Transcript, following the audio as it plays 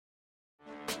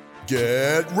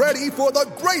Get ready for the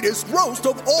greatest roast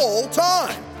of all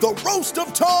time, the Roast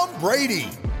of Tom Brady,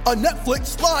 a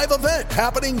Netflix live event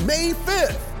happening May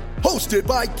 5th. Hosted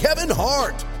by Kevin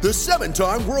Hart, the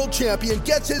 7-time world champion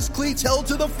gets his cleats held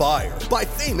to the fire by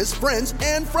famous friends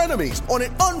and frenemies on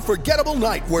an unforgettable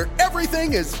night where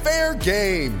everything is fair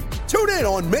game. Tune in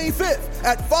on May 5th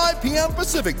at 5 p.m.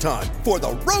 Pacific time for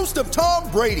the Roast of Tom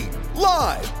Brady,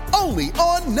 live only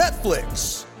on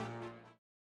Netflix.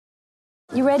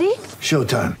 You ready?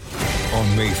 Showtime.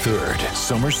 On May 3rd,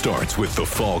 summer starts with The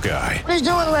Fall Guy. Let's do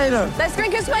it later. Let's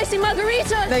drink a spicy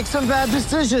margarita. Make some bad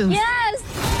decisions. Yes!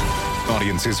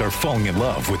 Audiences are falling in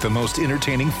love with the most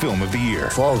entertaining film of the year.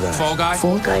 Fall Guy. Fall Guy?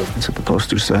 Fall guy. That's what the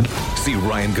poster said. See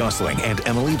Ryan Gosling and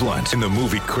Emily Blunt in the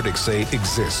movie critics say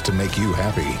exists to make you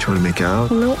happy. Trying to make it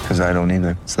out? Nope. Because I don't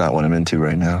either. It's not what I'm into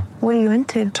right now. What are you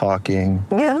into? Talking.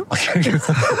 Yeah.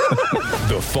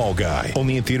 The Fall Guy.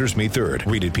 Only in theaters May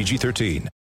 3rd. Rated PG-13.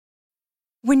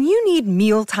 When you need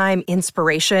mealtime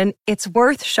inspiration, it's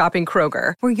worth shopping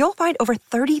Kroger, where you'll find over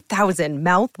 30,000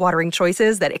 mouth-watering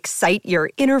choices that excite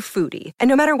your inner foodie. And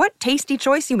no matter what tasty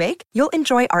choice you make, you'll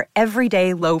enjoy our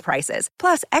everyday low prices,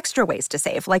 plus extra ways to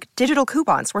save, like digital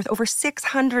coupons worth over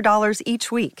 $600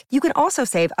 each week. You can also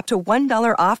save up to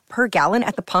 $1 off per gallon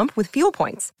at the pump with fuel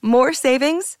points. More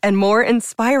savings and more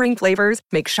inspiring flavors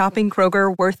make shopping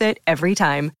Kroger worth it every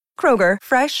time. Kroger,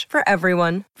 fresh for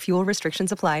everyone. Fuel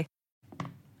restrictions apply.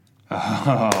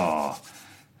 Oh,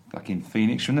 fucking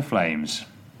Phoenix from the Flames.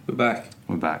 We're back.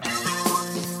 We're back.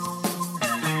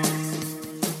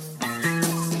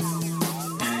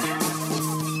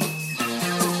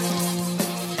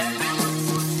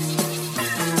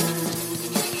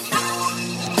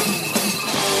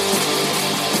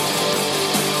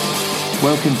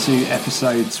 Welcome to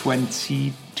episode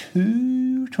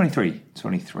 22? 23,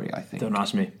 I think. Don't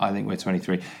ask me. I think we're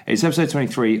 23. It's episode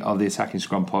 23 of the Attacking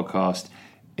Scrum podcast.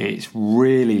 It's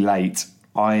really late.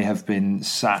 I have been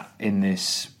sat in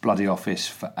this bloody office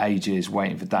for ages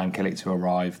waiting for Dan Killick to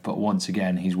arrive, but once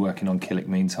again he's working on Killick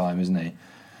meantime, isn't he?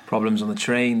 Problems on the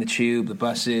train, the tube, the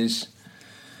buses,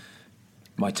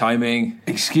 my timing.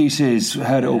 Excuses.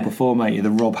 Heard it all before, mate. You're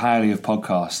the Rob Howley of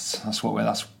podcasts. That's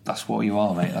what you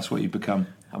are, mate. That's what you've become.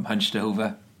 I'm hunched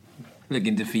over,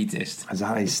 looking defeatist.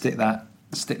 Exactly. Stick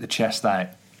the chest out,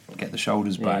 get the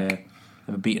shoulders back. Yeah,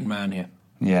 I'm a beaten man here.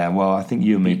 Yeah, well, I think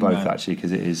you and me both, man. actually,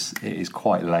 because it is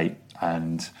quite late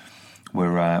and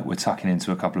we're tucking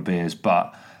into a couple of beers,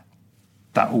 but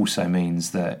that also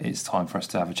means that it's time for us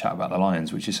to have a chat about the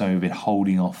Lions, which is something we've been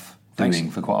holding off doing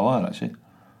for quite a while, actually.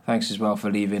 Thanks as well for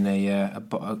leaving a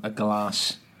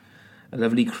glass, a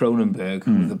lovely Kronenberg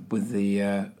with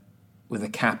the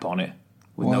cap on it,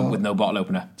 with no bottle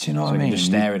opener. Do you know so what I mean? Can just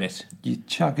stare at it. You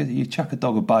chuck a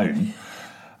dog a bone.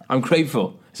 I'm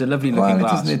grateful. It's a lovely looking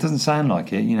glass. It doesn't sound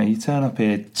like it. You know, you turn up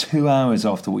here 2 hours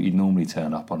after what you'd normally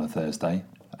turn up on a Thursday,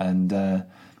 and I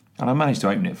managed to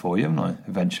open it for you, haven't I?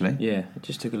 Eventually. Yeah, it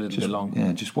just took a little bit long.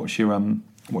 Yeah, just watch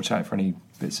out for any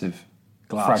bits of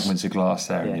glass. Fragments of glass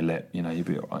there in your lip. You know, you'll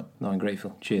be all right. No, I'm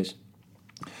grateful. Cheers.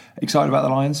 Excited about the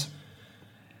Lions?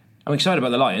 I'm excited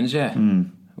about the Lions. Yeah.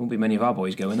 Won't be many of our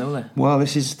boys going, though, will there? Well,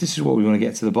 this is what we want to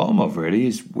get to the bottom of. Really,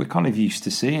 is we're kind of used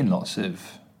to seeing lots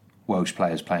of Welsh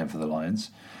players playing for the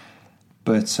Lions,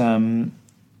 but you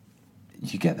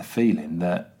get the feeling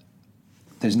that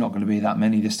there's not going to be that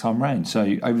many this time round.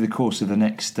 So over the course of the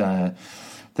next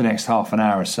half an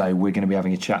hour or so, we're going to be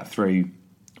having a chat through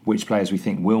which players we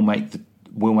think will make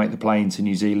the play into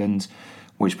New Zealand,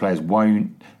 which players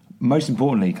won't. Most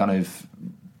importantly, kind of,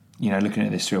 you know, looking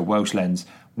at this through a Welsh lens,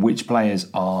 which players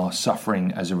are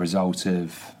suffering as a result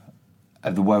of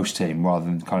the Welsh team rather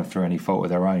than kind of through any fault of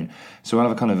their own. So we'll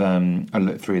have a kind of a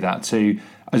look through that too.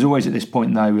 As always at this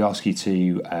point though, we ask you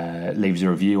to leave us a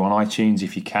review on iTunes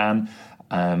if you can.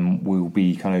 We'll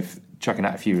be kind of chucking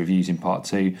out a few reviews in part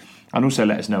 2. And also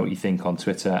let us know what you think on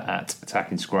Twitter at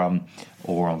Attacking Scrum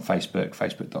or on Facebook,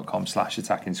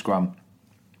 facebook.com/Attacking Scrum.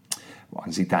 Well, I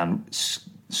can see Dan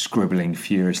scribbling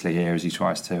furiously here as he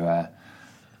tries to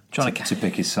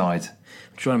pick his side.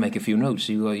 Trying to make a few notes.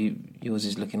 Yours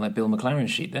is looking like Bill McLaren's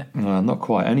sheet there. Not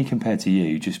quite. Only compared to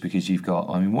you, just because you've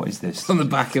got. I mean, what is this? On the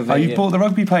back of it. Oh, you bought the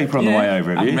rugby paper on the way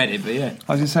over, have you? I haven't read it, but yeah.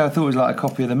 I was going to say, I thought it was like a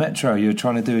copy of the Metro. You were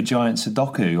trying to do a giant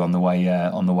Sudoku on the way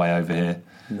over here.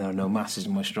 No, maths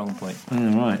isn't my strong point.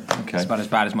 Right, okay. It's about as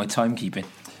bad as my timekeeping.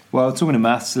 Well, talking of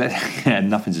maths,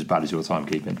 nothing's as bad as your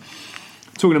timekeeping.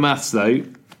 Talking of maths, though,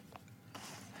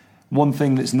 one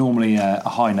thing that's normally a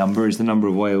high number is the number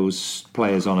of Wales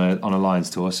players on a Lions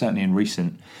tour. Certainly in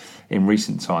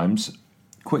recent times.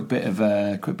 Quick bit of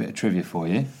trivia for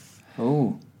you.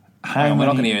 Oh, How We're not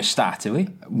many- going to hear a stat, are we?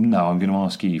 No, I'm going to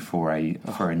ask you for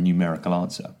a numerical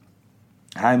answer.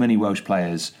 How many Welsh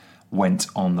players went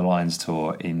on the Lions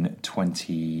tour in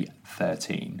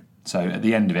 2013? So at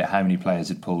the end of it, how many players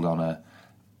had pulled on a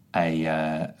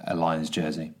Lions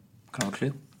jersey? Can I have a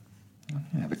clue?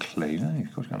 You have a clue. No,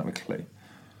 of course you can't have a clue.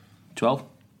 12?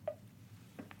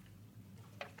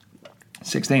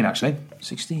 16, actually.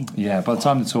 16? Yeah, by the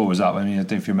time the tour was up, I mean, I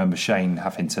don't know if you remember Shane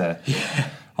having to...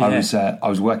 I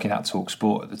was working at Talk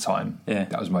Sport at the time. Yeah.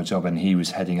 That was my job, and he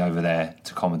was heading over there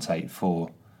to commentate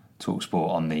for Talk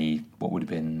Sport on the, what would have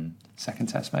been second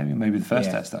test, maybe the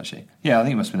first test, actually. Yeah, I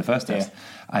think it must have been the first test.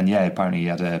 Yeah. And yeah, apparently he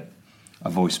had a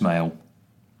voicemail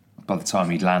by the time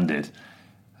he'd landed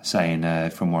saying,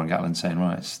 from Warren Gatland saying,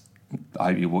 right, I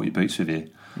hope you brought your boots with you.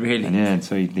 Really? And yeah,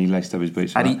 so he laced up his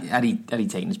boots. Had he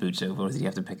taken his boots over, or did he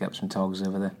have to pick up some togs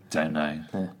over there? Don't know.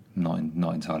 Yeah.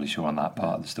 Not entirely sure on that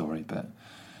part of the story, but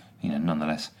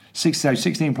nonetheless,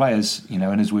 16 players.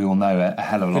 And as we all know, a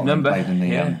hell of a lot of them played in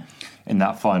the in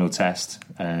that final test.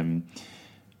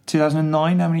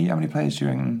 2009. How many players do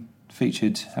you reckon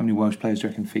featured? How many Welsh players do you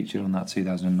reckon featured on that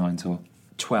 2009 tour?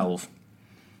 12.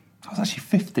 I was actually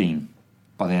 15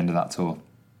 by the end of that tour.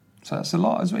 So that's a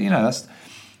lot as well. That's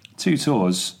 2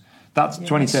 tours. That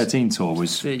 2013 tour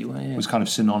was 31, was kind of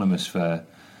synonymous for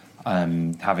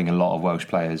having a lot of Welsh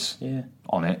players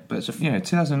on it. But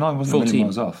 2009 wasn't a million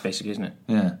miles off, basically, isn't it?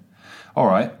 Yeah. All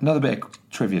right. Another bit of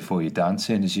trivia for you, Dan.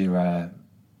 Seeing as you're,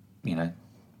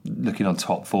 looking on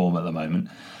top form at the moment.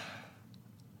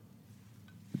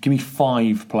 Give me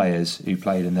 5 players who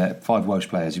played 5 Welsh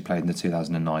players who played in the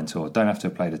 2009 tour. Don't have to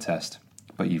have played a test,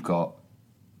 but you've got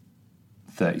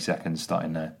 30 seconds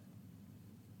starting now.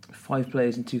 5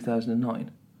 players in 2009.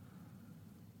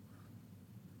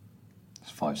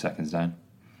 It's 5 seconds down.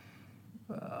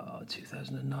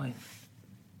 2009.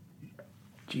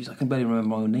 Jeez, I can barely remember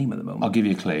my own name at the moment. I'll give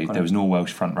you a clue. There was an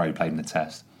all-Welsh front row played in the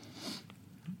test.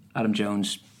 Adam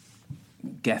Jones,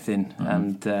 Gethin,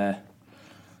 and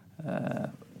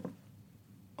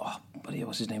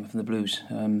what's his name from the Blues?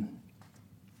 I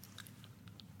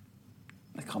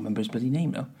can't remember his bloody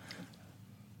name now.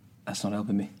 That's not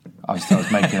helping me. I was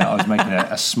making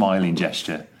a smiling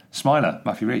gesture. Smiler,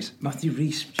 Matthew Rees. Matthew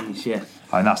Rees, jeez, yeah.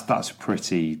 And that's a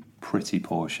pretty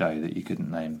poor show that you couldn't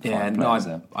name 5 players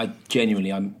there. I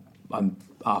genuinely, I'm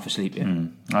half asleep here.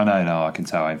 I know, no, I can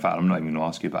tell. In fact, I'm not even going to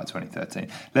ask you about 2013.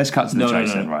 Let's cut to the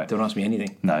chase then, right? Don't ask me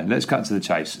anything. No, let's cut to the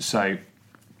chase. So,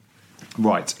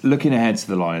 right, looking ahead to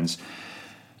the Lions,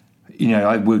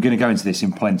 we're going to go into this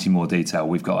in plenty more detail.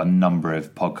 We've got a number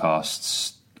of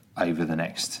podcasts over the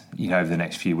next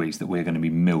few weeks that we're going to be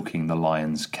milking the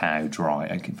Lions cow dry.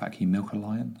 In fact, can you milk a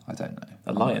lion? I don't know.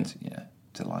 A lion? Yeah.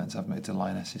 Do lions have milk? Do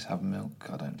lionesses have milk?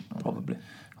 I don't know. Probably.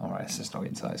 All right, let's not get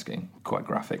into that. It's getting quite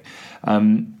graphic.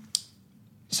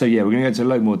 So, yeah, we're going to go into a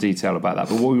load more detail about that.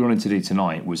 But what we wanted to do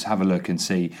tonight was have a look and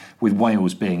see, with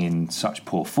Wales being in such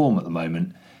poor form at the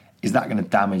moment, is that going to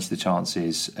damage the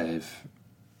chances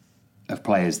of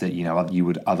players that you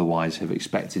would otherwise have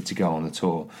expected to go on the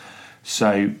tour?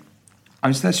 So,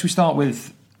 should we start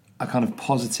with a kind of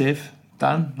positive,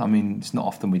 Dan? I mean, it's not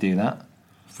often we do that.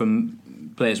 From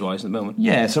players-wise at the moment?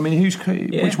 Yes, I mean,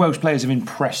 which Welsh players have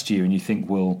impressed you and you think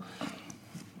will,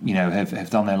 have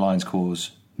done their Lions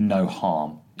cause no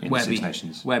harm in the Six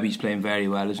Nations? Webby's playing very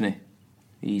well, isn't he?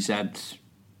 He's had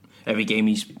every game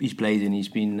he's played in, he's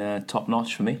been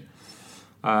top-notch for me.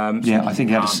 I think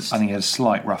he had a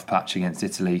slight rough patch against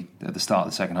Italy at the start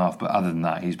of the second half, but other than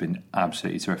that, he's been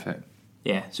absolutely terrific.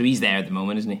 Yeah, so he's there at the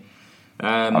moment, isn't he?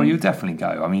 You would definitely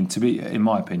go. I mean, in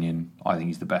my opinion, I think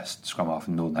he's the best scrum half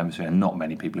in the Northern Hemisphere, and not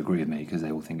many people agree with me because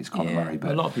they all think it's Conor Murray.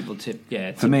 But a lot of people tip.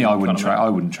 Yeah, for me, I wouldn't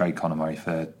trade Conor Murray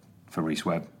for Rhys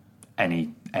Webb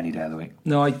any day of the week.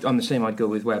 No, I'm the same. I'd go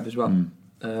with Webb as well,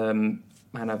 and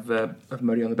have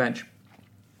Murray on the bench.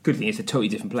 Good thing is they're totally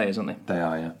different players, aren't they? They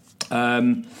are, yeah.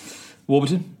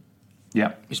 Warburton,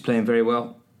 he's playing very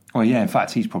well. Well, yeah. In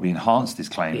fact, he's probably enhanced his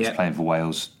claims playing for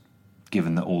Wales,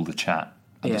 given that all the chat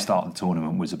at the start of the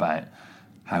tournament was about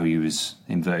how he was,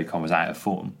 inverted commas, out of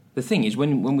form. The thing is,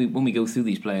 when we go through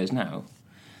these players now,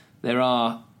 there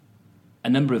are a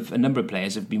number of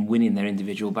players have been winning their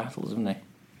individual battles, haven't they?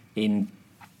 In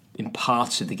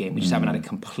parts of the game, we just haven't had a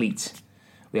complete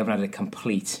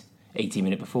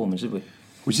 80-minute performance, have we?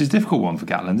 Which is a difficult one for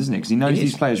Gatland, isn't it? Because he knows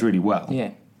these players really well.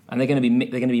 Yeah, and they're going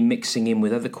to be mixing in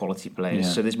with other quality players.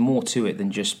 Yeah. So there's more to it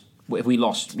than just if we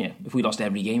lost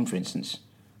every game, for instance.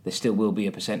 There still will be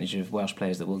a percentage of Welsh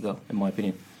players that will go, in my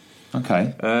opinion.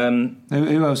 Okay.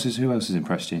 Who else has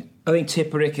impressed you? I think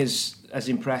Tipperick has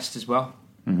impressed as well.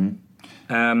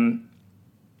 Mm-hmm.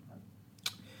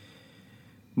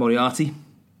 Moriarty.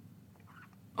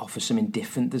 offers something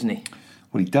different, doesn't he?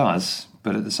 Well, he does,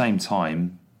 but at the same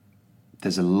time,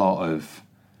 there's a lot of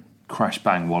crash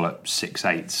bang wallop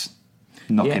 6'8s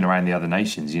knocking around the other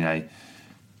nations. You know,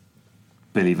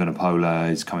 Billy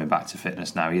Vunipola is coming back to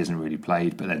fitness now. He hasn't really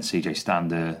played, but then CJ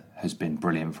Stander has been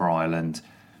brilliant for Ireland.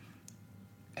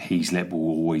 Heaslip will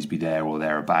always be there or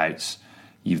thereabouts.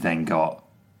 You've then got,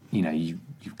 you know,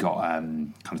 you've got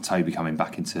kind of Toby coming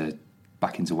back into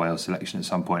Wales selection at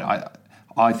some point.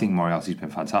 I think Moriarty's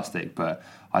been fantastic, but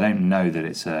I don't know that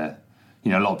it's a.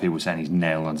 You know, a lot of people are saying he's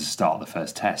nailed on to start the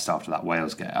first test after that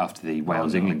after the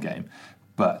Wales-England game,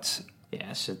 but yeah,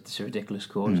 it's a ridiculous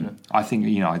call, isn't it? I think,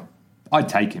 you know, I'd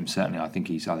take him certainly. I think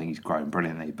he's grown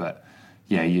brilliantly, but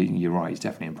yeah, you're right. He's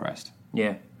definitely impressed.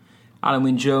 Yeah, Alan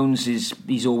Wynne-Jones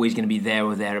he's always going to be there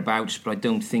or thereabouts, but I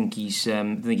don't think he's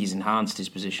enhanced his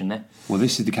position there. Well,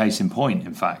 this is the case in point.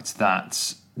 In fact,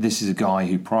 that this is a guy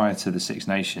who prior to the Six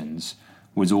Nations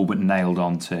was all but nailed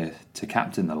on to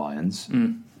captain the Lions.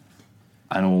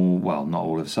 And not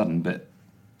all of a sudden, but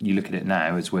you look at it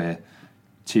now as we're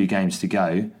 2 games to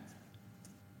go.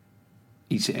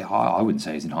 I wouldn't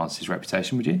say he's enhanced his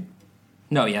reputation, would you?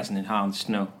 No, he hasn't enhanced.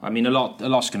 No, I mean a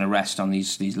lot's going to rest on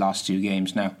these last 2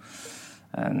 games now,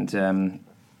 and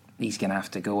he's going to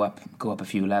have to go up a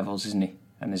few levels, isn't he?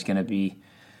 And there's going to be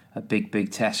a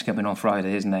big test coming on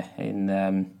Friday, isn't there?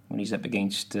 When he's up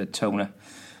against Tona,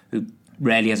 who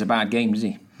rarely has a bad game, does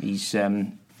he? He's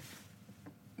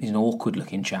an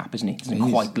awkward-looking chap, isn't he?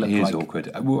 He is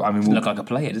awkward. Well, I mean, doesn't look like a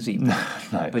player, does he? No.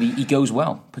 But he goes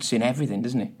well, puts in everything,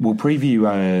 doesn't he? We'll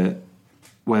preview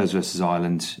Wales versus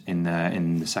Ireland in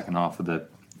the second half of the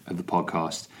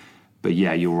podcast. But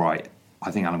yeah, you're right.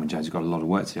 I think Alan Wynne-Jones has got a lot of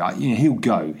work to do.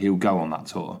 He'll go on that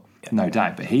tour, no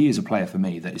doubt. But he is a player for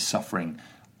me that is suffering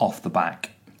off the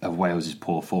back of Wales's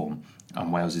poor form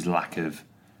and Wales's lack of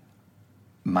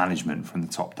management from the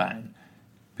top down.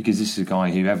 Because this is a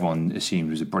guy who everyone assumed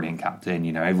was a brilliant captain.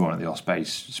 You know, everyone at the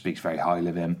Ospreys speaks very highly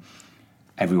of him.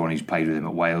 Everyone who's played with him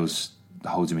at Wales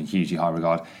holds him in hugely high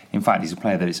regard. In fact, he's a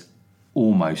player that is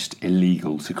almost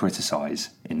illegal to criticise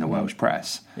in the Welsh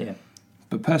press. Yeah.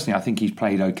 But personally, I think he's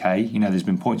played okay. You know, there's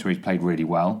been points where he's played really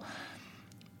well.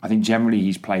 I think generally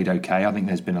he's played okay. I think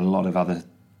there's been a lot of other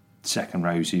second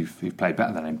rows who've played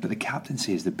better than him. But the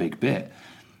captaincy is the big bit.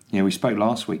 You know, we spoke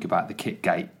last week about the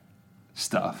Kitgate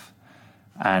stuff.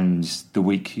 And the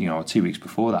week, or 2 weeks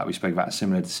before that, we spoke about a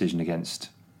similar decision against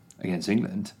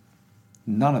England.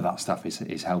 None of that stuff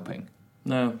is helping.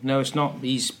 No, it's not.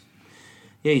 He's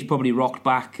probably rocked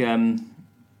back.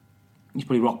 He's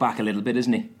probably rocked back a little bit,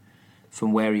 isn't he,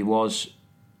 from where he was?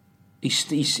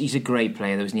 He's a great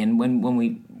player, though, isn't he?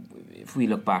 And if we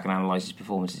look back and analyse his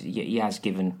performances, he has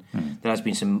given. There has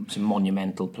been some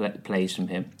monumental plays from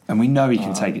him, and we know he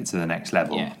can take it to the next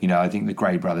level. Yeah. You know, I think the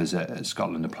Gray brothers at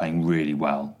Scotland are playing really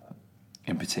well,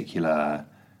 in particular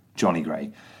Johnny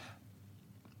Gray.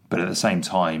 But at the same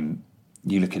time,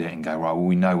 you look at it and go, right, well,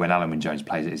 we know when Alan Wynne-Jones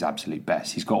plays at his absolute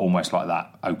best. He's got almost like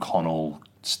that O'Connell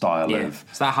style of.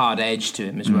 It's that hard edge to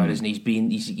him as well, isn't he?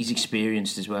 He's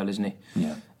experienced as well, isn't he?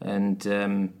 Yeah.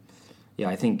 And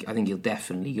I think he'll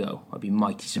definitely go. I'd be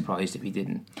mighty surprised if he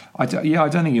didn't. I don't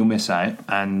think he'll miss out,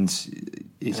 and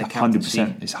it's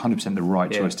 100%. It's 100% the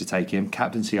right choice to take him.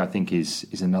 Captaincy, I think, is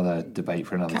another debate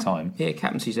for another time. Yeah,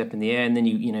 captaincy's up in the air, and then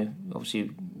you obviously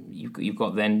you've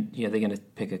got then they're going to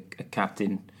pick a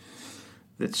captain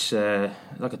that's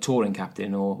like a touring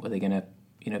captain, or are they going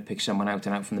to pick someone out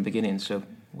and out from the beginning? So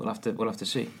we'll have to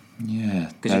see.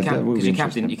 Yeah, because your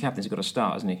captain's got to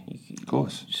start, hasn't he? Of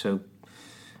course. So.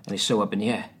 And it's so up in the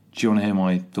air. Do you want to hear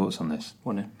my thoughts on this?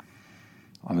 Go on then.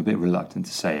 I'm a bit reluctant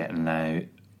to say it, and now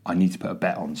I need to put a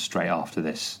bet on straight after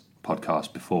this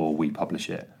podcast before we publish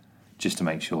it, just to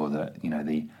make sure that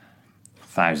the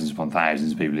thousands upon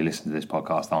thousands of people who listen to this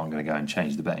podcast aren't going to go and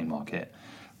change the betting market.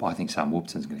 But I think Sam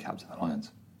Warburton's going to captain the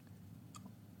Lions.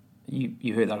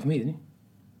 You heard that from me, didn't you?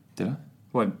 Did I?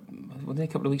 Well, wasn't it a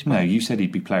couple of weeks back? No, you said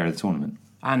he'd be player of the tournament.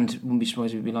 And wouldn't be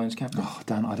surprised if he'd be Lions captain. Oh,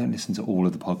 Dan, I don't listen to all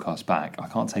of the podcasts back. I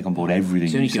can't take on board everything you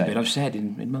say. It's the only good bit I've said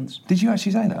in months. Did you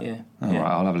actually say that? Yeah. Oh,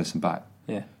 right, I'll have a listen back.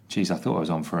 Yeah. Jeez, I thought I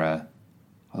was on for a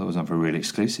real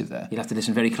exclusive there. You'll have to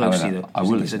listen very closely, though. I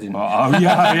will listen.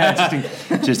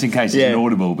 Just in case it's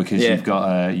inaudible because you've got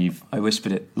I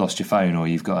whispered it. Lost your phone, or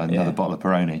you've got another bottle of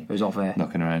Peroni. It was off air.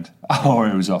 Knocking around. Or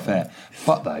it was off air.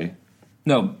 But though,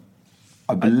 no,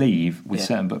 I believe with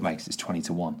certain bookmakers it's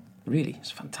 20-1. Really, it's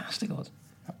fantastic odds.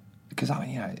 Because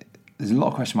there's a lot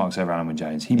of question marks over Alan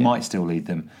Wynne-Jones. He might still lead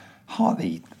them.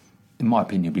 Hartley, in my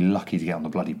opinion, will be lucky to get on the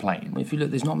bloody plane. Well, if you look,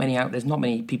 there's not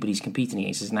many people he's competing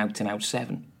against. There's an out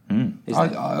 7.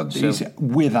 He's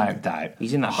without doubt,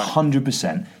 he's in that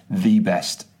 100% the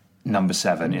best number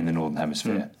 7 in the Northern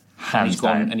Hemisphere. And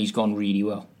he's gone really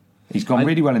well. He's gone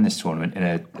really well in this tournament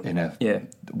in a Yeah.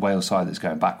 Wales side that's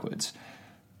going backwards.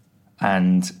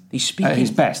 And He's speaking- at his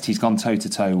best, he's gone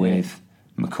toe-to-toe with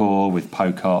McCaw, with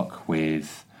Pocock,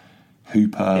 with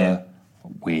Hooper,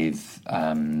 with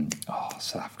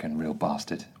South African real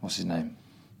bastard. What's his name?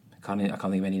 I can't think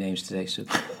of any names today, so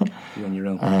you're on your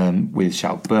own. With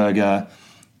Schalkberger,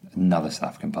 another South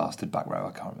African bastard back row.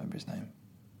 I can't remember his name.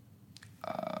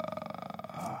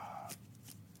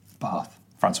 Bath,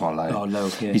 Francois Lowe. Oh,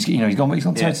 Lowe, yeah. He's gone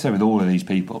toe-to-toe with all of these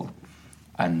people,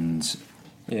 and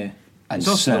Yeah. And It's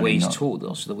also the way he's certainly talked.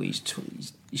 Also the way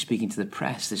he's speaking to the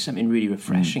press. There's something really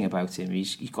refreshing about him.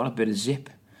 He's got a bit of zip.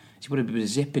 He's got a bit of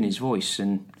zip in his voice,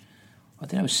 and I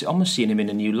don't know. Almost seeing him in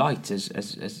a new light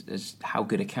as how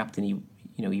good a captain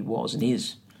he was and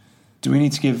is. Do we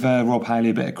need to give Rob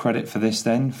Haley a bit of credit for this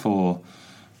then? For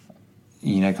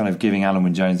kind of giving Alan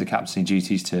Wynne-Jones the captaincy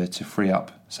duties to free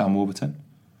up Sam Warburton?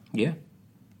 Yeah,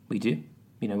 we do.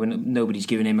 When nobody's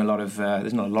giving him a lot of.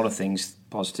 There's not a lot of things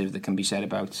positive that can be said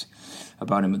about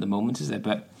him at the moment, is there?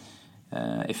 But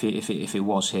if it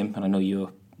was him, and I know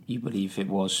you believe the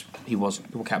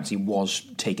captaincy was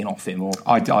taken off him, or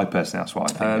I personally, that's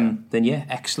what I think. then yeah,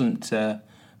 excellent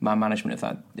man management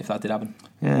if that did happen.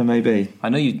 Yeah, maybe. I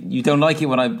know you don't like it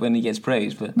when he gets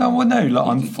praised, but No, look,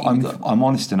 I'm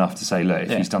honest enough to say, look,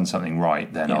 if Yeah. he's done something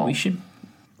right, then we should.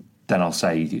 Then I'll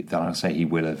say he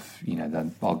will have.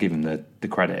 Then I'll give him the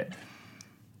credit.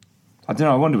 I don't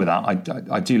know. I wonder with that.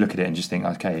 I do look at it and just think,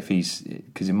 okay, if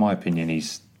because in my opinion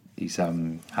he's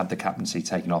had the captaincy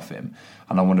taken off him,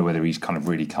 and I wonder whether he's kind of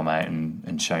really come out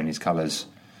and shown his colours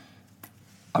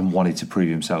and wanted to prove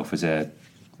himself as a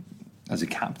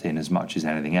captain as much as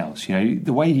anything else.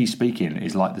 The way he's speaking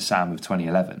is like the Sam of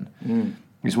 2011.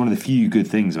 It's one of the few good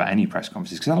things about any press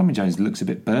conferences, because Alan Wynne-Jones looks a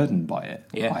bit burdened by it.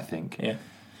 Yeah, I think. Yeah.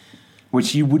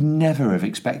 Which you would never have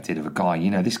expected of a guy.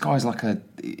 This guy's like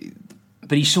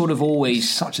But he's sort of always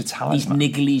such a He's talisman.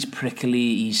 niggly, he's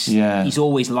prickly. He's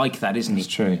always like that, isn't he?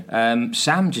 That's true.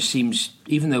 Sam just seems,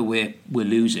 even though we're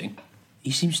losing,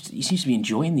 he seems to be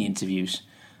enjoying the interviews.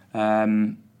 I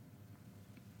don't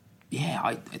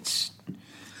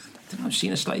know. I've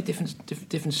seen a slightly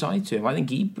different side to him. I think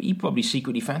he probably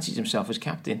secretly fancies himself as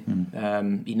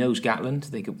captain. He knows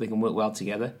Gatland; they can work well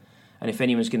together. And if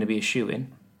anyone's going to be a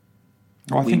shoe-in,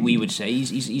 we would say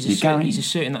he's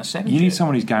asserting that second. You need tier.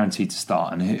 someone who's guaranteed to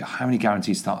start, and how many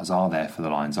guaranteed starters are there for the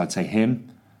Lions? I'd say him.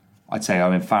 I'd say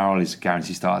Owen Farrell is a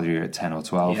guaranteed starter of the year at 10 or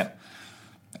 12. Yep.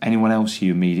 Anyone else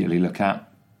you immediately look at?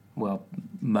 Well,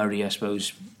 Murray, I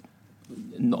suppose,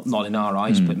 not in our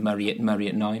eyes, but Murray at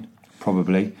 9.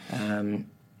 Probably.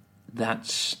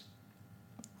 That's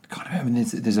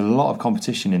There's a lot of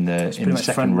competition in the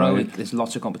second row. There's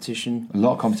lots of competition. A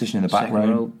lot of competition in the back Second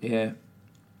row. Yeah.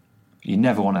 You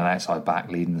never want an outside back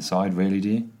leading the side, really, do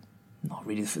you? Not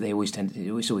really. It always tends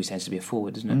to be a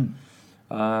forward, doesn't it?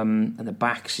 And the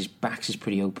backs is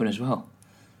pretty open as well.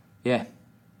 Yeah.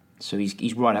 So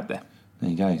he's right up there. There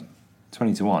you go.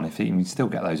 20-1. If he can still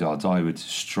get those odds, I would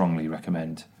strongly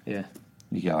recommend Yeah.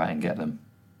 you go out and get them.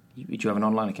 Do you have an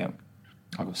online account?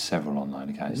 I've got several online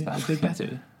accounts now. You big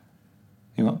better.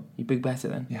 You what? You big better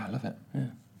then. Yeah, I love it.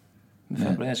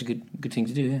 Fair play, that's a good thing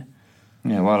to do. Yeah.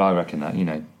 Yeah, well, I reckon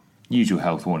that, usual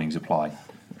health warnings apply.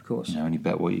 Of course. Only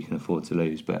bet what you can afford to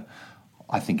lose. But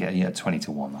I think,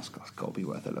 20-1, that's got to be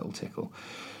worth a little tickle.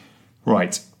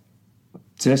 Right.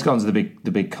 So let's go on to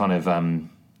the big kind of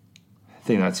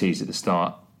thing that I teased at the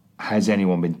start. Has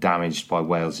anyone been damaged by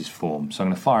Wales's form? So I'm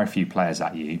going to fire a few players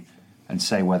at you and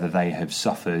say whether they have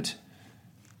suffered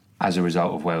as a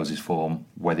result of Wales's form,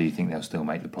 whether you think they'll still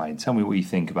make the play. And tell me what you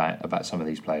think about some of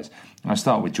these players. I'll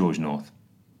start with George North.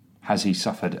 Has he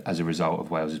suffered as a result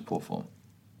of Wales's poor form?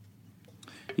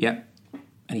 Yeah,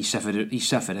 and he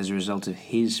suffered as a result of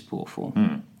his poor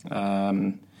form.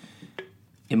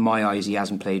 In my eyes, he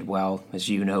hasn't played well, as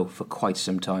you know, for quite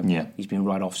some time. Yeah, he's been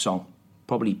right off song,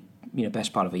 probably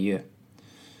best part of a year.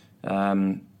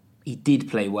 He did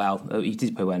play well. He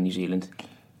did play well in New Zealand.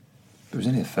 It was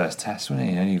only the first test, wasn't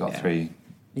he? He only got 3.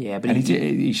 Yeah, but and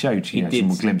he showed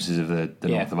some glimpses of the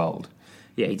North of old.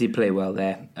 Yeah, he did play well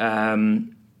there.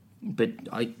 But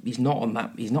he's not on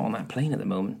that plane at the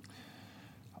moment.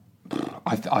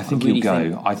 I think he'll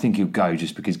go. I think he'll go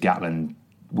just because Gatland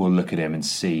will look at him and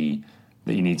see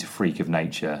that he needs a freak of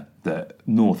nature that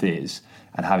North is,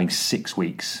 and having 6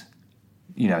 weeks,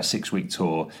 a 6-week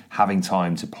tour, having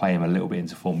time to play him a little bit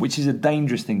into form, which is a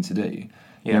dangerous thing to do.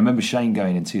 I remember Shane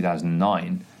going in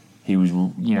 2009. He was,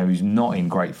 he was not in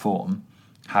great form,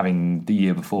 having the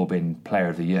year before been Player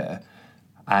of the Year,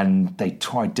 And they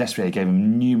tried desperately. They gave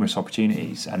him numerous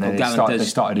opportunities, and then they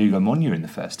started Ugo Monye in the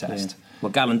first test. Yeah.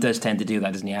 Well, Gallen does tend to do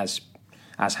that, doesn't he? As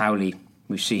Howley,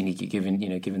 we've seen he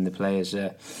giving the players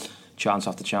chance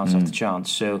after chance after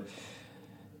chance. So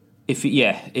if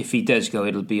he does go,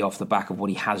 it'll be off the back of what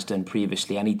he has done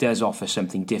previously, and he does offer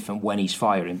something different when he's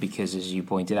firing because, as you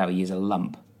pointed out, he is a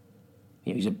lump.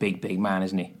 He's a big man,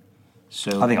 isn't he?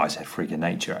 So I think I said freak of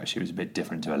nature. Actually, it was a bit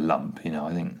different to a lump.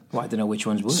 I think. Well, I don't know which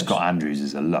one's worse. Scott Andrews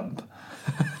is a lump.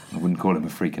 I wouldn't call him a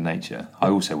freak of nature. I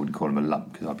also wouldn't call him a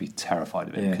lump because I'd be terrified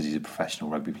of him because he's a professional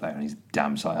rugby player and he's a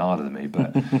damn sight harder than me.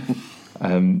 But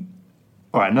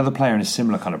all right, another player in a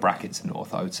similar kind of bracket to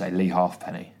North, I would say Lee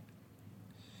Halfpenny.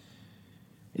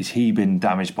 Has he been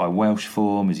damaged by Welsh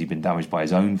form? Has he been damaged by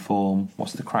his own form?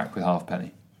 What's the crack with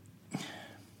Halfpenny? A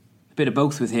bit of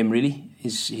both with him, really.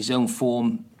 His own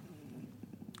form.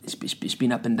 It's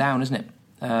been up and down, isn't it?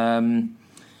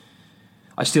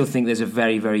 I still think there's a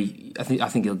very, very. I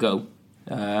think he'll go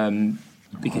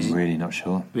because I'm really not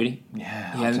sure. Really?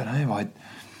 Yeah, I don't know.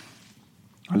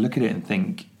 I look at it and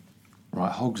think,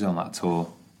 right, Hogg's on that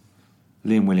tour.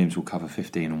 Liam Williams will cover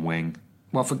 15 on wing.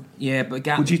 Well, but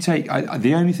would you take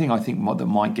the only thing I think that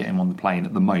might get him on the plane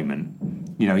at the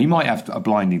moment? He might have a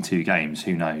blinding 2 games.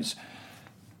 Who knows?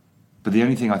 But the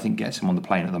only thing I think gets him on the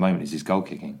plane at the moment is his goal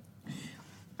kicking.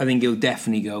 I think he'll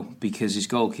definitely go because his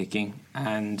goal kicking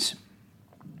and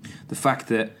the fact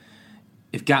that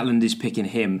if Gatland is picking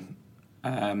him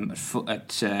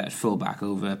at fullback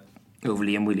over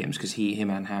Liam Williams because him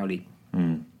and Howley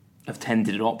have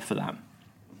tended to opt for that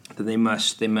they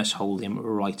must hold him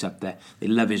right up there. They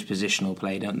love his positional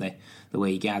play, don't they? The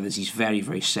way he gathers, he's very,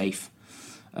 very safe.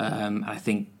 I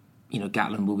think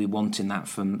Gatland will be wanting that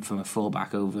from a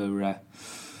fullback over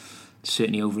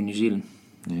certainly over New Zealand.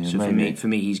 Yeah, so for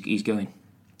me, he's going.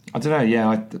 I don't know.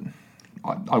 Yeah,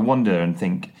 I wonder and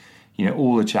think.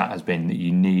 All the chat has been that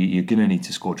you're going to need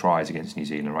to score tries against New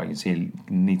Zealand, right? You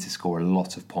need to score a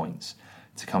lot of points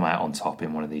to come out on top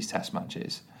in one of these Test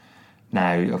matches.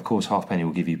 Now, of course, Halfpenny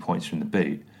will give you points from the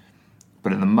boot,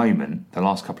 but at the moment, the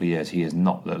last couple of years, he has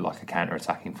not looked like a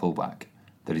counter-attacking fullback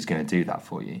that is going to do that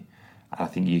for you. And I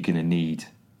think you're going to need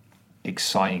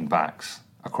exciting backs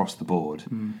across the board.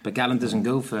 But Gallen doesn't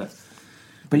go for.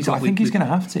 But I think he's going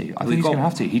to have to. I think he's going to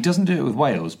have to. He doesn't do it with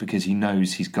Wales because he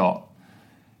knows he's got.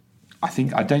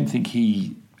 I don't think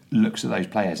he looks at those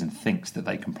players and thinks that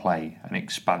they can play an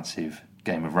expansive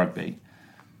game of rugby.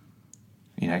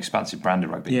 Expansive brand of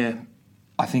rugby. Yeah.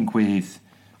 I think with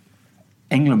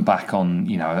England back on,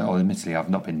 admittedly I've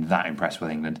not been that impressed with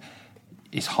England.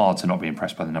 It's hard to not be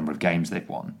impressed by the number of games they've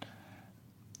won.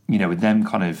 With them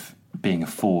kind of being a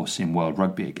force in world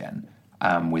rugby again,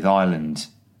 with Ireland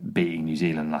beating New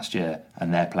Zealand last year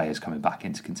and their players coming back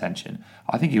into contention,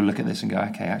 I think you'll look at this and go,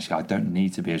 okay, actually I don't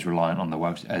need to be as reliant on the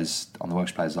Welsh players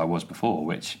as I was before,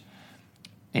 which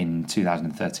in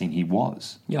 2013 he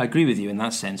was. Yeah, I agree with you in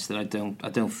that sense that I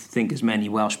don't think as many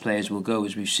Welsh players will go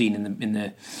as we've seen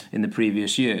in the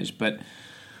previous years. But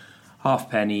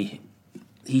Halfpenny,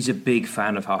 he's a big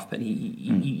fan of Halfpenny.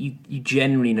 You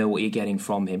generally know what you're getting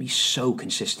from him. He's so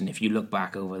consistent. If you look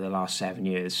back over the last 7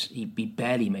 years, he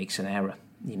barely makes an error.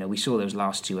 We saw those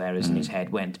last 2 errors and his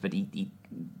head went, but he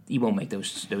won't make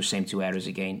those same 2 errors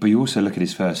again. But you also look at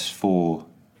his first 4-5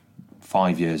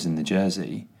 years in the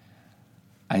jersey,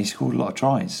 and he scored a lot of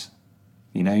tries.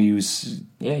 He was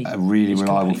a really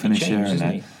reliable finisher.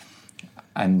 Changed,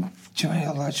 and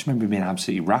I just remember him being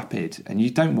absolutely rapid. And you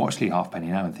don't watch Lee Halfpenny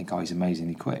now and think, he's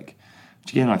amazingly quick.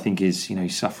 Which again, I think is,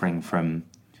 he's suffering from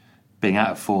being out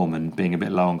of form and being a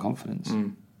bit low on confidence.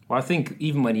 Well, I think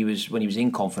even when he was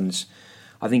in confidence,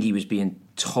 I think he was being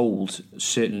told,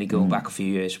 certainly going back a few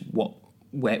years,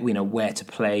 where to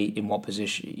play, in what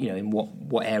position, in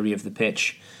what area of the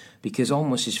pitch. Because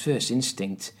almost his first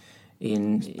instinct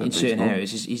in certain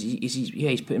areas is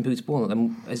he's putting boots ball.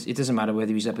 And it doesn't matter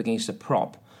whether he's up against a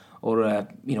prop or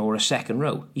a second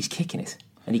row. He's kicking it,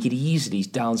 and he could easily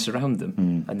dance around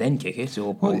them and then kick it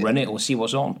or run it or see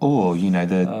what's on. Or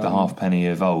the Halfpenny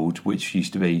of old, which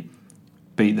used to be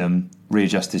beat them,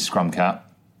 readjust his scrum cap,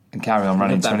 and carry on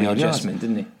running 20 odd yards,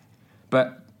 didn't he?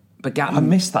 But Gatland, I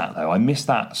miss that though. I miss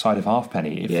that side of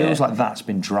Halfpenny. It feels like that's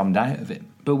been drummed out of it.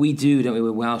 But we do, don't we?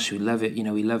 We're Welsh. We love it.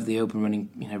 We love the open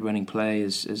running play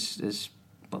as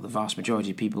the vast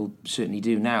majority of people certainly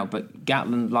do now. But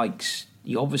Gatland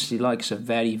obviously likes a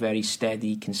very, very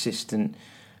steady, consistent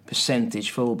percentage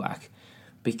fullback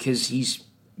because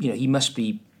he must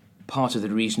be part of the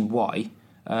reason why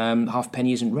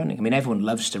Halfpenny isn't running. I mean, everyone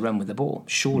loves to run with the ball.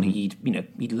 Surely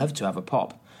he'd love to have a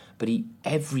pop, but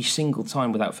every single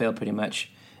time without fail, pretty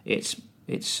much, it's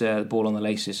the ball on the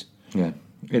laces. Yeah.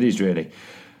 It is really.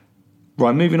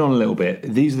 Right, moving on a little bit.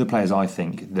 These are the players I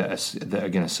think that are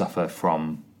going to suffer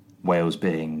from Wales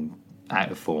being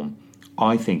out of form.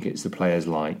 I think it's the players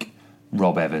like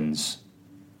Rob Evans,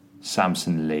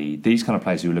 Samson Lee, these kind of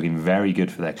players who are looking very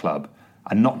good for their club,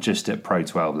 and not just at Pro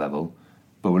 12 level,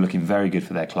 but were looking very good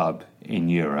for their club in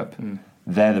Europe.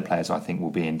 They're the players I think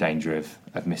will be in danger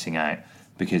of missing out,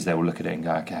 because they will look at it and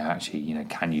go, okay, actually,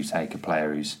 can you take a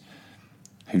player who's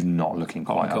not looking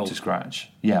quite up to scratch?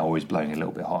 Yeah, always blowing a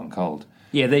little bit hot and cold.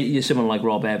 Yeah, someone like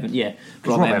Rob Evans. Yeah,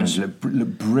 Rob Evans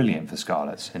looked brilliant for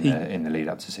Scarlets in the lead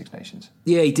up to Six Nations.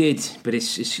 Yeah, he did, but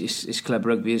it's club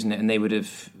rugby, isn't it? And he would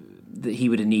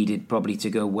have needed probably to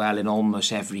go well in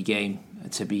almost every game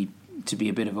to be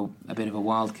a bit of a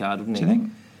wild card, wouldn't he? Do you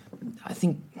think? I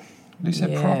think.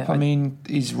 Lucette Prop. I mean,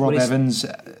 is Rob Evans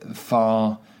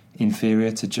far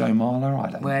inferior to Joe Marler?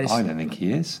 I don't think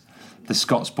he is. The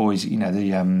Scots boys,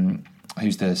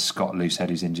 who's the Scot Lucette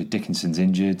who's injured? Dickinson's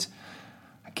injured.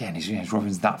 Again, is Rob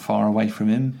Evans that far away from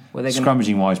him? Well,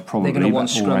 scrummaging wise, probably an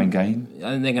all-round game.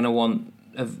 And they're going to want,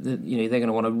 they're going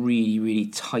to want a really, really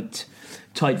tight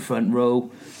front row,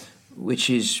 which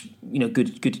is good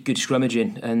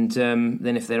scrummaging. And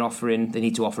then if they're offering, they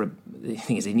need to offer. The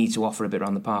thing is, they need to offer a bit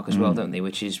around the park as well, don't they?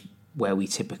 Which is where we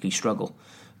typically struggle.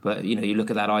 But you look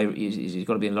at that. It's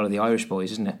got to be a lot of the Irish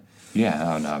boys, isn't it?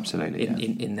 Yeah, no, absolutely.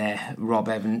 In there, Rob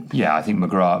Evans. Yeah, I think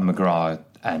McGrath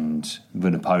and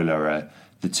Vunipola are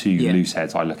the two loose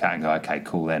heads I look at and go, okay,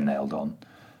 cool, they're nailed on.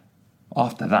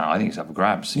 After that, I think it's up for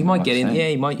grabs. You might get in. Yeah,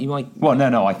 you might. Well,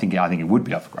 no, I think it would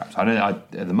be up for grabs.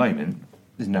 At the moment,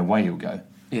 there's no way he'll go.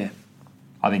 Yeah,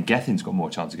 I think Gethin's got more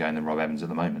chance of going than Rob Evans at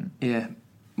the moment. Yeah,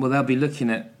 well, they'll be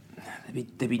looking at.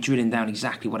 They'll be drilling down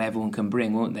exactly what everyone can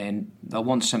bring, won't they? And they'll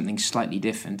want something slightly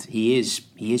different. He is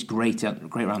great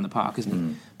around the park, isn't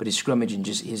he? But his scrummaging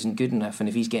just isn't good enough. And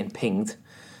if he's getting pinged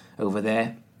over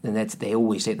there, then they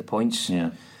always take the points.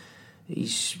 Yeah,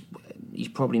 he's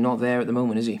probably not there at the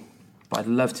moment, is he? But I'd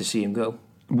love to see him go.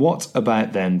 What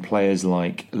about then players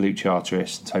like Luke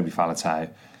Charteris and Toby Faletau,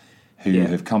 who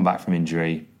have come back from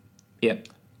injury? Yeah,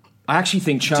 I actually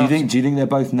think. Do you think they're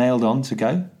both nailed on to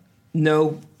go?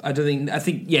 No, I don't think. I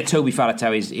think Toby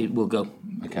Faletau will go.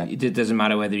 Okay, it doesn't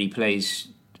matter whether he plays,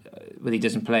 whether he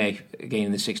doesn't play again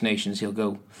in the Six Nations, he'll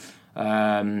go.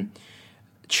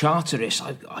 Charteris,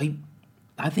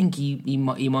 I think he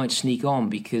might sneak on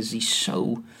because he's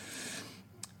so.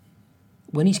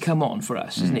 When he's come on for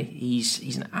us, isn't he?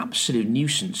 He's an absolute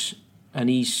nuisance, and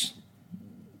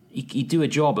he'd do a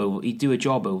job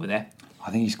over there.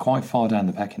 I think he's quite far down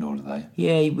the pecking order, though.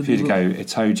 Yeah, if you go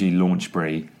Itoje,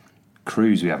 Launchbury,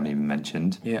 Cruz, we haven't even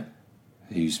mentioned. Yeah,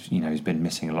 who's been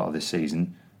missing a lot of this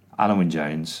season. Alan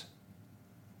Wynne-Jones.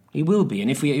 He will be,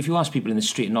 and if you ask people in the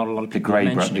street, not a lot of people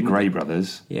the Gray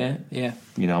brothers. Yeah.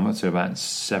 I'm up to about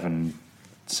seven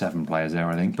players there,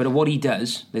 I think. But what he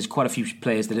does, there's quite a few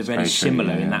players that are very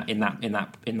similar in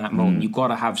that moment. You've got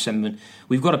to have someone.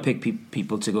 We've got to pick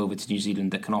people to go over to New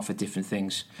Zealand that can offer different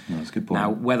things. That's a good point. Now,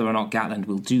 whether or not Gatland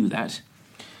will do that,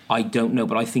 I don't know,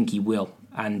 but I think he will,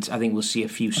 and I think we'll see a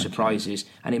few surprises.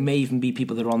 And it may even be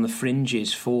people that are on the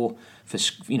fringes for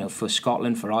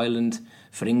Scotland, for Ireland,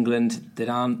 for England that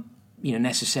aren't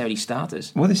necessarily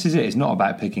starters. Well, this is it. It's not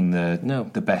about picking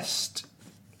the best.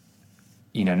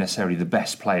 Necessarily the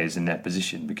best players in their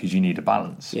position, because you need a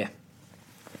balance. Yeah.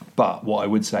 But what I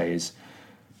would say is,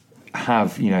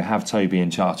 have Toby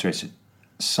and Charteris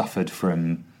suffered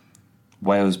from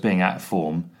Wales being out of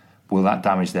form? Will that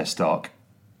damage their stock?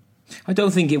 I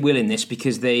don't think it will in this,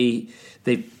 because they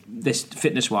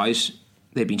fitness wise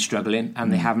they've been struggling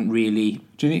and they haven't really.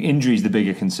 Do you think injury is the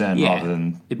bigger concern rather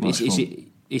than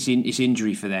it's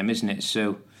injury for them, isn't it?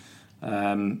 So.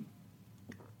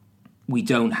 We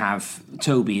don't have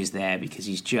Toby is there because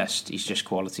he's just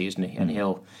quality, isn't he? And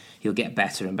he'll get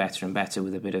better and better and better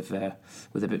with a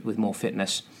bit with more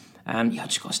fitness. And I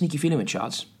just got a sneaky feeling with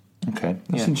Charts. Okay,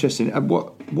 that's interesting.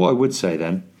 What I would say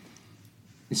then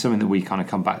is something that we kind of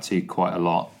come back to quite a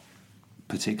lot,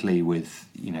 particularly with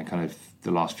kind of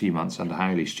the last few months under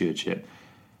Howley's stewardship.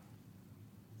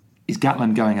 Is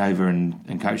Gatland going over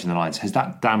and coaching the Lions? Has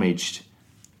that damaged?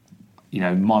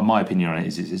 My opinion on it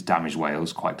is it's damaged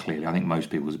Wales quite clearly. I think most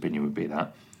people's opinion would be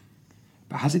that.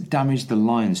 But has it damaged the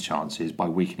Lions' chances by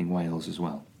weakening Wales as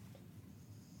well?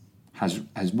 Has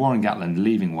Warren Gatland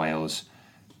leaving Wales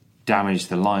damaged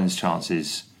the Lions'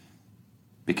 chances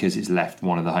because it's left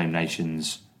one of the home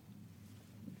nations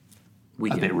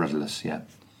a bit rudderless? Yeah.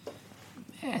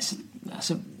 Yes,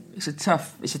 it's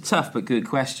a tough but good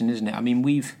question, isn't it? I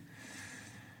mean,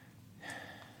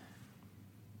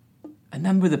 a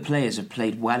number of the players have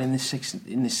played well in this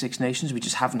Six Nations. We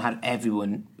just haven't had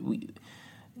everyone.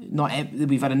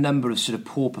 we've had a number of sort of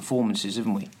poor performances,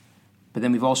 haven't we? But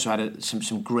then we've also had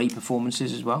some great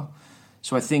performances as well.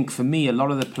 So I think for me, a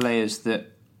lot of the players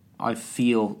that I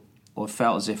feel or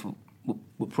felt as if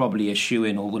were probably a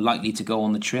shoe-in or were likely to go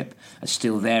on the trip are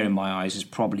still there in my eyes as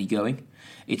probably going.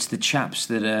 It's the chaps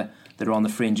that are on the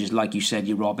fringes, like you said,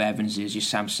 your Rob Evanses, your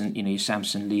Samson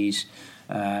Lees.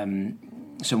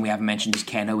 Some we haven't mentioned is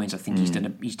Ken Owens. I think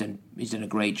he's done a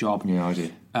great job. Yeah, I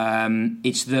do.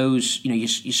 It's those, your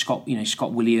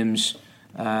Scott Williams,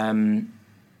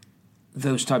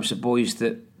 those types of boys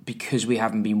that because we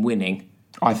haven't been winning.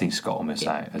 I think Scott will miss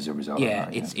out as a result. Yeah,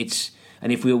 of that, it's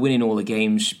and if we were winning all the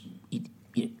games,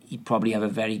 he'd probably have a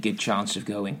very good chance of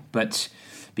going. But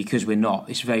because we're not,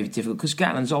 it's very difficult. Because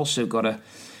Gatland's also got to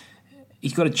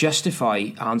justify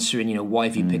answering, why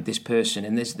have you picked this person?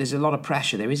 And there's a lot of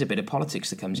pressure. There is a bit of politics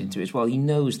that comes into it as well. He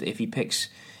knows that if he picks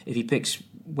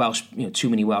Welsh, too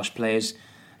many Welsh players,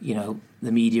 the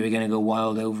media are going to go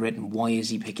wild over it. And why is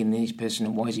he picking this person?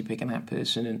 And why is he picking that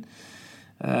person? And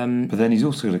but then he's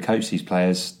also going to coach these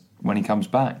players when he comes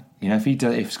back.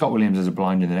 If Scott Williams has a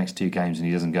blind in the next 2 games and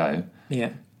he doesn't go,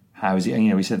 how is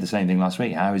he? We said the same thing last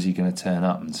week. How is he going to turn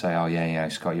up and say, "Oh yeah,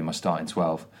 Scott, you're my starting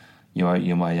 12.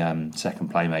 You're my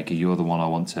second playmaker. You're the one I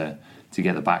want to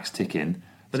get the backs ticking."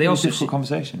 But they also difficult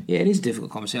conversation. Yeah, it is a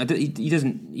difficult conversation. He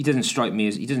doesn't strike me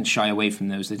as he doesn't shy away from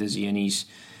those, does he? And he's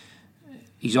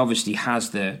obviously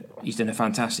he's done a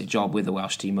fantastic job with the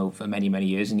Welsh team over many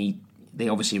years, and they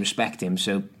obviously respect him.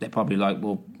 So they're probably like,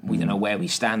 well, we don't know where we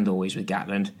stand always with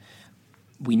Gatland.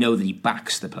 We know that he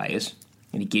backs the players,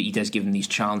 and he does give them these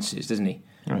chances, doesn't he?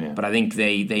 Oh, yeah. But I think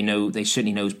they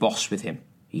certainly knows boss with him.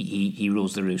 He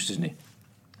rules the roost, doesn't he?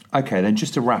 Okay, then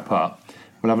just to wrap up,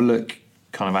 we'll have a look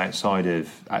kind of outside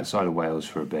of Wales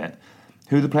for a bit.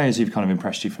 Who are the players who've kind of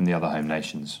impressed you from the other home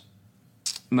nations?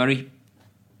 Murray,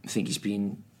 I think he's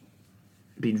been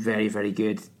very, very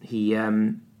good. He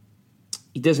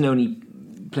doesn't only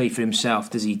play for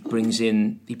himself, does he?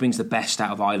 He brings the best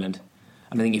out of Ireland,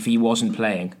 and I think if he wasn't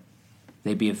playing,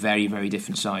 they'd be a very, very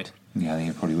different side. Yeah, I think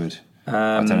it probably would.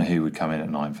 I don't know who would come in at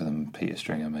 9 for them. Peter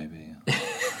Stringer, maybe.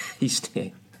 He's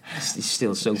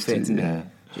still so fit, isn't he? Yeah.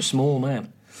 He's a small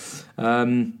man.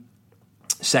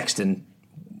 Sexton,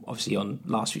 obviously on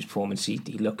last week's performance, he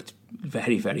looked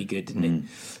very, very good, didn't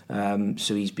he?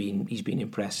 So he's been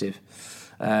impressive.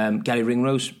 Gary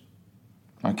Ringrose.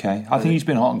 Okay, I think he's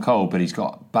been hot and cold, but he's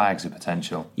got bags of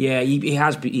potential. Yeah, he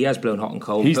has blown hot and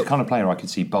cold. He's the kind of player I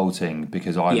could see bolting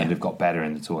because Ireland have got better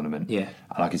in the tournament. Yeah,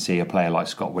 and I could see a player like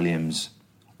Scott Williams,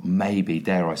 maybe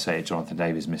dare I say it, Jonathan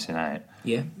Davis missing out.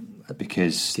 Yeah,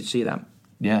 because could see that.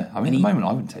 Yeah, I mean, at the moment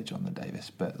I wouldn't take Jonathan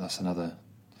Davis, but that's another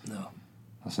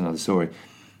story.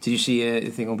 Did you see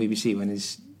the thing on BBC when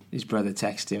his brother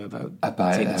texted him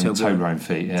about taking the Toblerone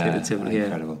feet? Yeah,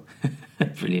 incredible.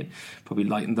 Brilliant. Probably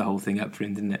lightened the whole thing up for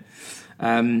him, didn't it?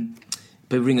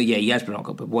 But Ringo, he has been on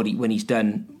goal. But when he's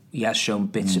done, he has shown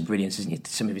bits of brilliance, isn't he?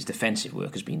 Some of his defensive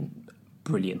work has been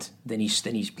brilliant. Then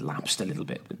he's lapsed a little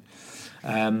bit. But,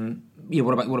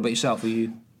 what about yourself? Are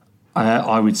you?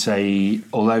 I would say,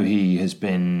 although he has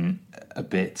been a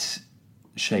bit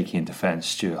shaky in defence,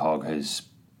 Stuart Hogg has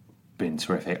been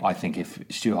terrific. I think if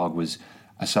Stuart Hogg was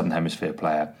a Southern Hemisphere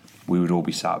player, we would all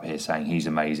be sat up here saying he's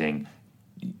amazing.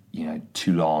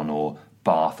 Toulon or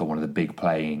Bath or one of the big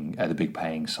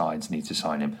paying sides needs to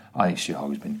sign him. I think Stuart Hogg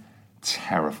has been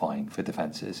terrifying for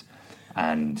defences,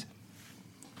 and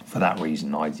for that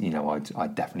reason,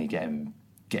 I'd definitely get him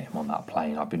on that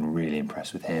plane. I've been really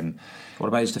impressed with him. What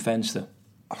about his defence, though?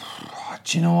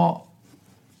 Do you know what?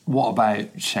 What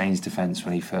about Shane's defence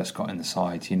when he first got in the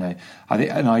side? He's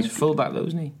a fullback, though,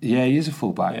 isn't he? Yeah, he is a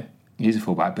fullback. Yeah. He is a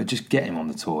fullback, but just get him on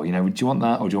the tour. Do you want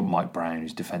that, or do you want Mike Brown,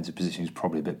 whose defensive position is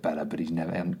probably a bit better, but he's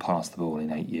never passed the ball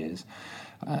in 8 years?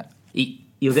 For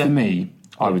me,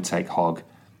 I would take Hogg,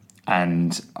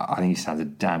 and I think he stands a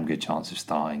damn good chance of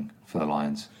starting for the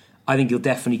Lions. I think he'll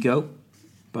definitely go,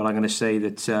 but I'm going to say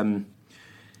that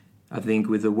I think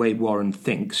with the way Warren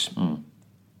thinks,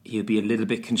 he'll be a little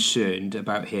bit concerned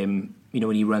about him.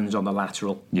 When he runs on the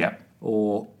lateral,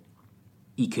 or.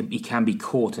 He can be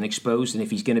caught and exposed, and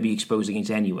if he's going to be exposed against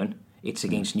anyone, it's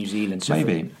against New Zealand. So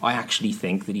maybe I actually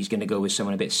think that he's going to go with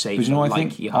someone a bit safer. But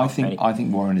I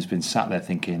think Warren has been sat there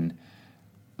thinking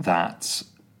that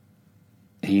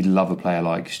he'd love a player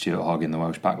like Stuart Hogg in the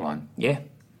Welsh backline. Yeah,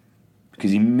 because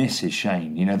he misses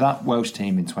Shane. That Welsh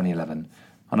team in 2011.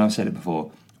 I know I've said it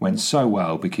before. Went so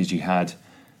well because you had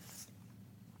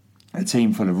a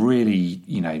team full of really,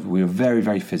 we were very,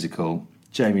 very physical.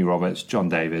 Jamie Roberts, John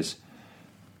Davis.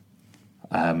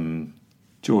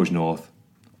 George North,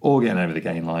 all getting over the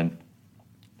gain line,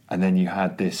 and then you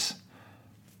had this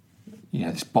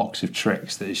this box of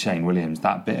tricks that is Shane Williams,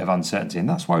 that bit of uncertainty, and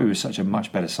that's why we were such a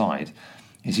much better side,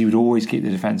 is he would always keep the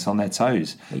defence on their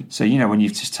toes. So, when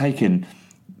you've just taken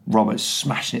Roberts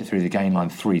smashing it through the gain line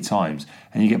 3 times,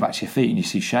 and you get back to your feet and you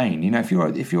see Shane, if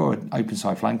you're an open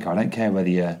side flanker, I don't care whether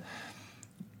you're a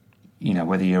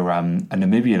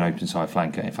Namibian open side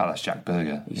flanker. In fact, that's Jack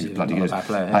Berger. He's bloody good.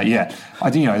 Player, I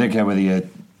don't care whether you're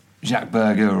Jack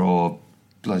Berger or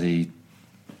bloody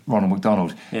Ronald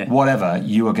McDonald. Yeah. Whatever,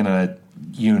 you're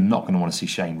not going to want to see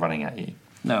Shane running at you.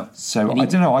 No. So I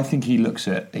don't know. I think he looks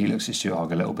at Stuart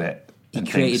Hogg a little bit. He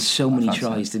created so many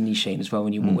tries, didn't he, Shane? As well.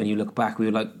 When you look back, we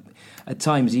were like, at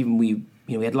times even we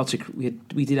had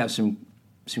we did have some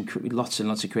lots and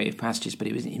lots of creative passages, but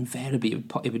it was invariably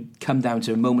it would come down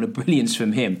to a moment of brilliance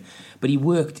from him. But he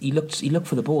worked. He looked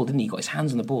for the ball, didn't he? He got his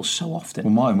hands on the ball so often.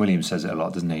 Well, Martin Williams says it a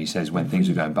lot, doesn't he? He says when things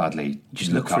are going badly,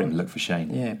 just look up and look for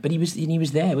Shane. Yeah, but he was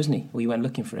there, wasn't he? Or he went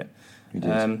looking for it. He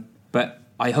did. But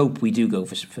I hope we do go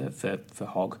for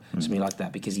Hogg, something like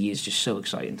that, because he is just so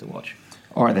exciting to watch.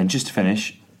 All right, then, just to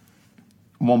finish,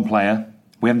 one player.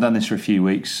 We haven't done this for a few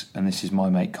weeks, and this is my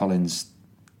mate Colin's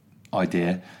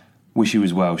idea. Wish he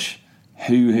was Welsh.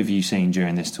 Who have you seen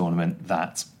during this tournament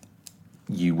that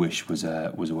you wish was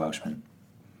a Welshman?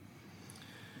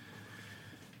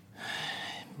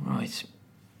 Right.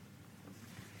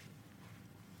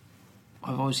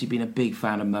 I've obviously been a big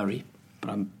fan of Murray,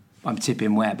 but I'm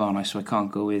tipping Webb, aren't I? So I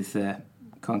can't go with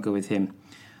him.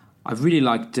 I've really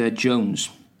liked Jones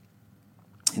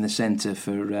in the centre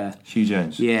for Hugh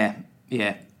Jones. Yeah,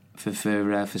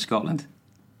 for Scotland.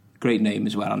 Great name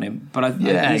as well on him. But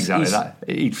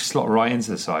exactly. He'd slot right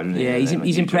into the side, wouldn't he? Yeah,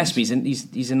 he's impressed me.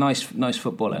 He's a nice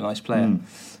footballer, a nice player.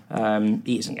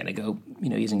 He isn't going to go.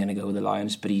 He isn't going to go with the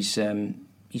Lions, but he's been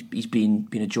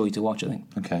a joy to watch, I think.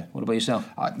 Okay. What about yourself?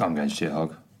 I'm going Stuart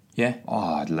Hogg. Yeah.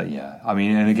 Yeah. I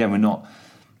mean, and again,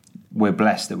 we're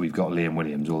blessed that we've got Liam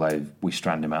Williams, although we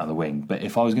strand him out of the wing. But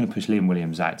if I was going to push Liam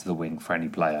Williams out to the wing for any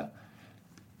player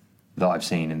that I've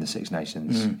seen in the Six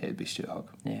Nations, it'd be Stuart Hogg.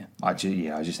 Yeah. I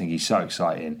just think he's so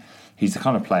exciting. He's the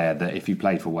kind of player that if he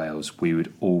played for Wales, we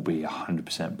would all be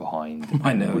 100% behind.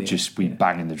 I know. We'd just be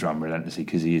banging the drum relentlessly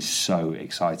because he is so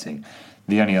exciting.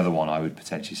 The only other one I would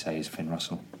potentially say is Finn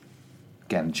Russell.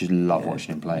 Again, just love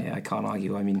watching him play. Yeah, I can't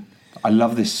argue. I mean, I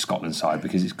love this Scotland side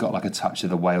because it's got like a touch of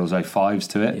the Wales 05s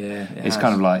to it. Yeah, it's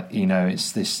kind of like,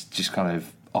 it's this just kind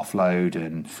of offload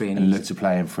and look to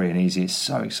play and free and easy. It's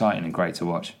so exciting and great to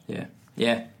watch. Yeah,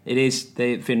 it is.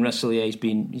 Finn Russell, he's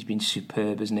been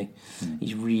superb, isn't he?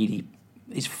 He's really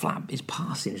his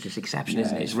passing is just exceptional,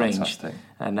 isn't it? His range. Fantastic.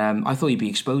 And I thought he'd be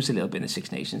exposed a little bit in the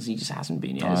Six Nations. He just hasn't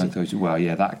been yet.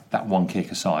 That one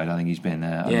kick aside, I think he's been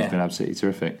absolutely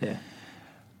terrific. Yeah.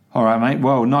 All right, mate.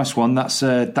 Well, nice one.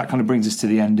 That kind of brings us to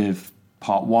the end of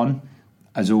part 1.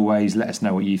 As always, let us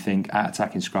know what you think at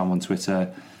Attacking Scrum on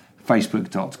Twitter,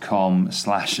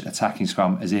 facebook.com/Attacking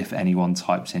Scrum, as if anyone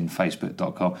types in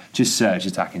facebook.com. Just search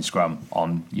Attacking Scrum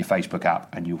on your Facebook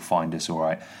app and you'll find us, all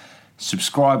right.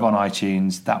 Subscribe on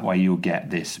iTunes. That way you'll get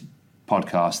this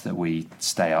podcast that we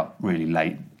stay up really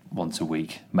late once a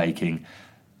week making.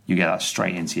 You get that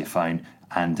straight into your phone.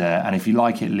 And if you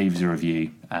like it, leave us a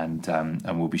review and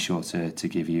we'll be sure to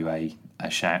give you a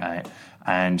shout out.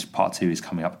 And part 2 is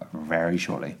coming up very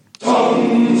shortly.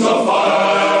 Tongues of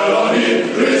fire on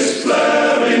it, crisp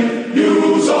flaring,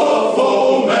 news of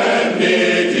foemen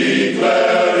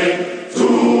declaring,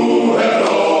 to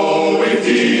heroic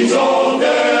deeds of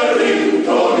daring,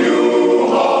 call you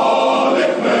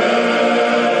Harlech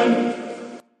men.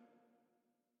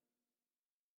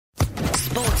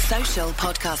 Sports Social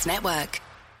Podcast Network.